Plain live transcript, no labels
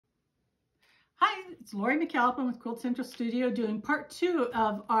It's Lori McAlpin with Quilt Central Studio doing part 2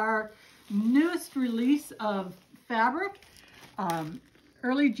 of our newest release of fabric.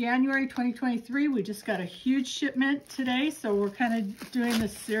 Early January 2023, we just got a huge shipment today, so we're kind of doing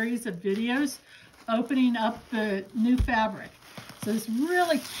this series of videos opening up the new fabric. So this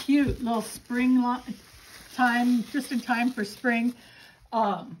really cute little spring time, just in time for spring,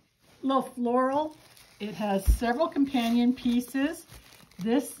 little floral. It has several companion pieces.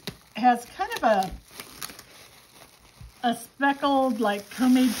 This has kind of a speckled, like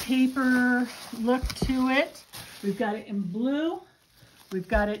homemade paper look to it. We've got it in blue. We've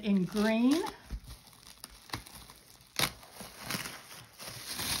got it in green.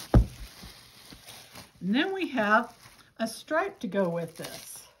 And then we have a stripe to go with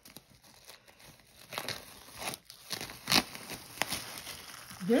this.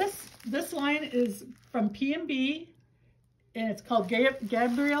 This line is from P&B, and it's called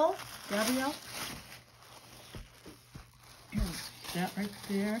Gabrielle. Here's that right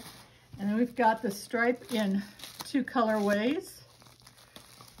there. And then we've got the stripe in 2 colorways.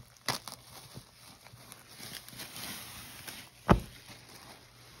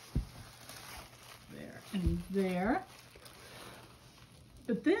 There and there.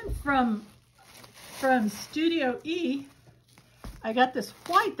 But then from Studio E, I got this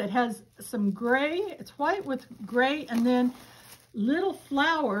white that has some gray. It's white with gray and then little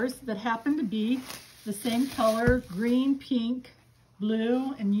flowers that happen to be the same color, green, pink,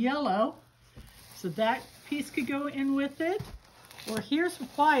 blue, and yellow. So that piece could go in with it. Or here's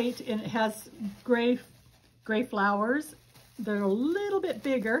white and it has gray flowers. They're a little bit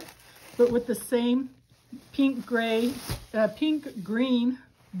bigger, but with the same pink, gray, pink, green,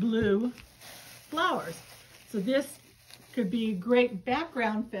 blue flowers. So this could be great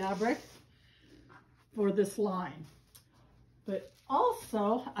background fabric for this line. But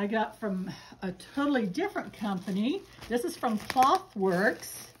also I got from a totally different company. This is from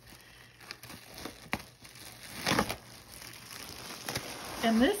Clothworks.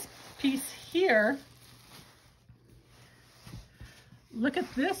 And this piece here, look at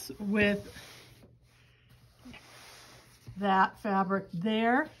this with that fabric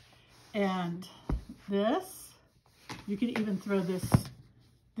there and this. You could even throw this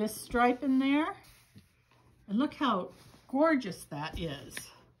stripe in there. And look how gorgeous that is.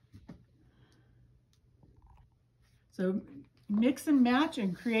 So mix and match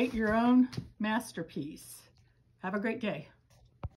and create your own masterpiece. Have a great day.